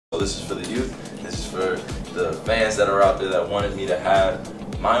this is for the youth. This is for the fans that are out there that wanted me to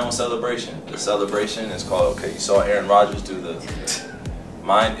have my own celebration. The celebration is called, okay, you saw Aaron Rodgers do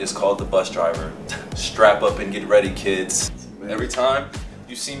mine is called the bus driver. Strap up and get ready, kids. Every time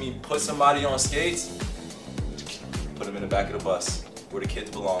you see me put somebody on skates, put them in the back of the bus where the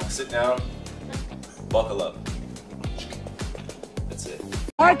kids belong. Sit down, buckle up. That's it.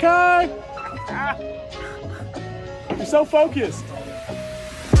 Hi, Kai! You're so focused.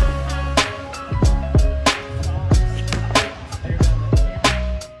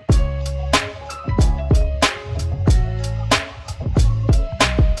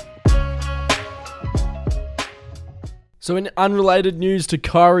 So in unrelated news to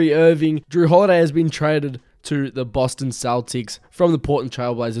Kyrie Irving, Jrue Holiday has been traded to the Boston Celtics from the Portland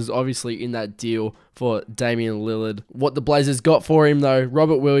Trail Blazers, obviously in that deal for Damian Lillard. What the Blazers got for him though,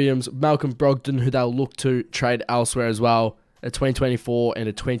 Robert Williams, Malcolm Brogdon, who they'll look to trade elsewhere as well, a 2024 and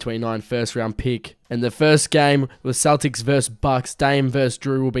a 2029 first round pick. And the first game was Celtics versus Bucks, Dame versus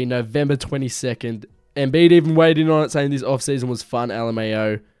Jrue, will be November 22nd. Embiid even weighed in on it, saying this offseason was fun,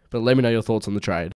 LMAO. But let me know your thoughts on the trade.